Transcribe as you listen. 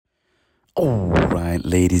Alright,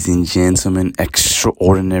 ladies and gentlemen,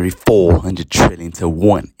 extraordinary 400 trillion to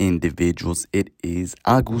one individuals. It is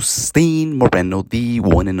Agustin Moreno, the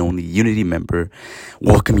one and only Unity member,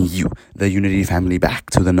 welcoming you, the Unity family, back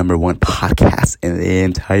to the number one podcast in the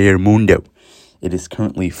entire mundo. It is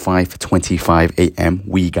currently 5:25 a.m.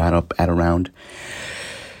 We got up at around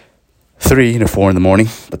 3 to 4 in the morning,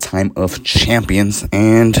 the time of champions,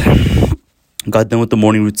 and got done with the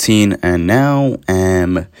morning routine, and now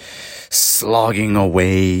am slogging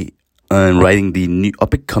away and writing the new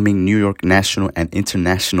up-and-coming New York national and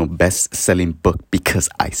international best-selling book because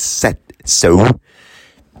I said so.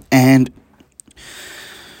 And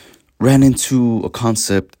ran into a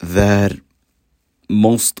concept that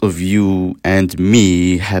most of you and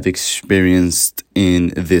me have experienced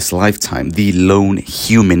in this lifetime, the lone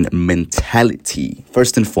human mentality.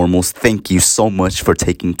 First and foremost, thank you so much for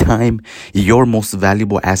taking time, your most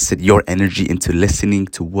valuable asset, your energy, into listening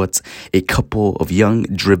to what a couple of young,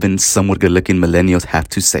 driven, somewhat good-looking millennials have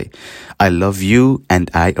to say. I love you and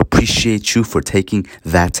I appreciate you for taking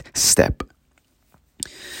that step.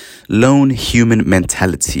 Lone human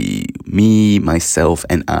mentality. Me, myself,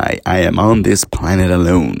 and I am on this planet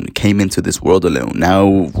alone. Came into this world alone.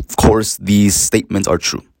 Now, of course, these statements are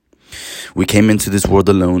true. We came into this world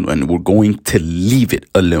alone and we're going to leave it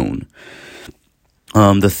alone.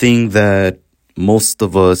 The thing that most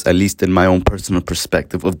of us, at least in my own personal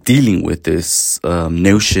perspective of dealing with this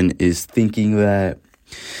notion, is thinking that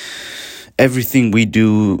everything we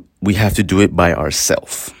do, we have to do it by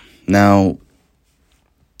ourselves. Now,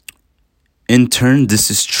 in turn, this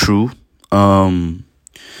is true. One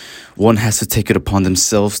has to take it upon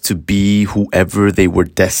themselves to be whoever they were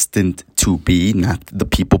destined to be, not the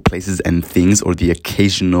people, places, and things, or the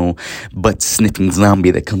occasional butt-sniffing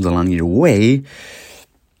zombie that comes along your way.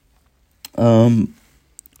 The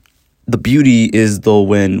beauty is, though,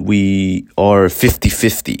 when we are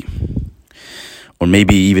 50-50, or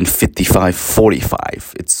maybe even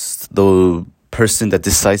 55-45. It's the person that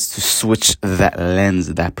decides to switch that lens,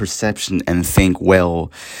 that perception, and think, well,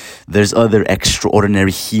 there's other extraordinary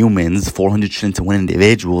humans, 400 trillion to one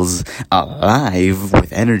individuals alive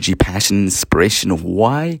with energy, passion, inspiration.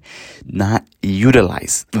 Why not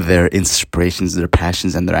utilize their inspirations, their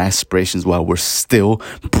passions, and their aspirations while we're still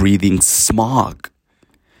breathing smog?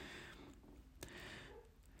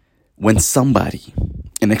 When somebody,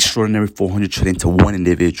 an extraordinary 400 trillion to one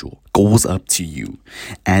individual, goes up to you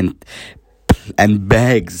and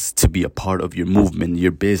begs to be a part of your movement,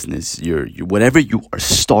 your business, your whatever you are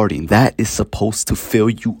starting, that is supposed to fill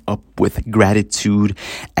you up with gratitude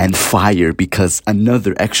and fire, because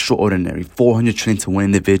another extraordinary 400 trillion to one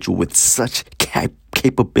individual with such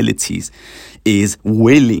capabilities is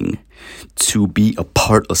willing to be a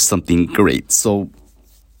part of something great. So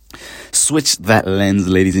switch that lens,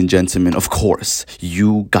 ladies and gentlemen. Of course,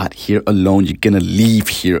 you got here alone. You're gonna leave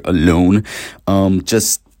here alone.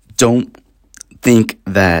 Just don't think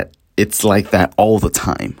that it's like that all the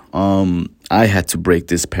time. I had to break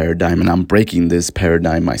this paradigm, and I'm breaking this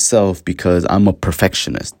paradigm myself because I'm a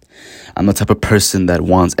perfectionist. I'm the type of person that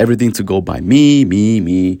wants everything to go by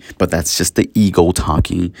me, but that's just the ego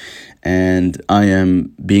talking. And I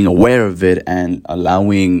am being aware of it and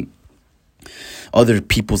allowing other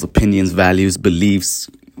people's opinions, values, beliefs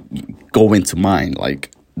go into mine. Like,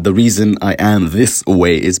 the reason I am this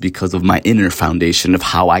way is because of my inner foundation of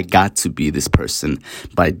how I got to be this person,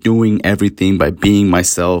 by doing everything, by being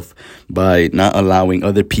myself, by not allowing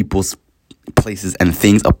other people's places and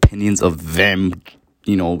things, opinions of them,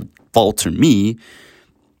 falter me.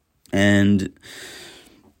 And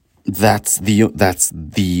that's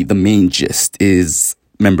the main gist is,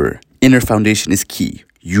 remember, inner foundation is key.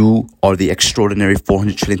 You are the extraordinary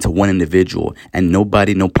 400 trillion to one individual, and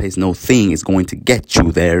nobody, no place, no thing is going to get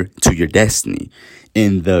you there to your destiny.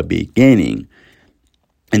 In the beginning,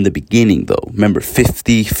 though, remember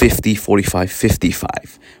 50, 45,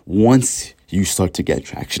 55. Once you start to get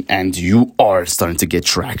traction, and you are starting to get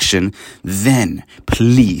traction, then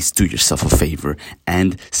please do yourself a favor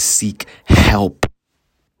and seek help.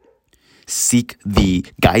 Seek the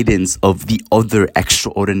guidance of the other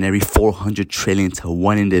extraordinary 400 trillion to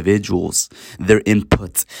one individuals. Their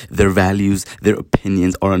input, their values, their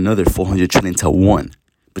opinions are another 400 trillion to one.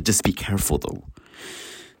 But just be careful, though.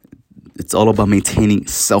 It's all about maintaining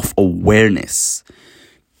self-awareness.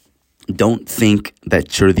 Don't think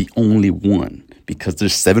that you're the only one, because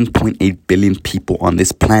there's 7.8 billion people on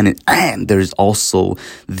this planet, and there's also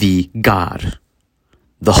the God,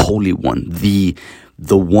 the Holy One, the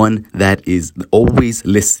one that is always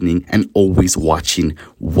listening and always watching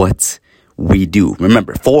what we do.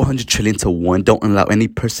 Remember, 400 trillion to 1. Don't allow any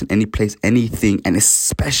person, any place, anything, and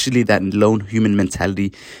especially that lone human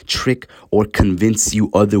mentality trick or convince you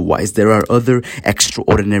otherwise. There are other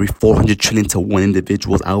extraordinary 400 trillion to 1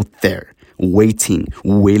 individuals out there waiting,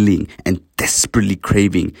 willing, and desperately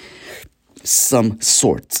craving some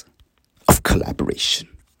sort of collaboration.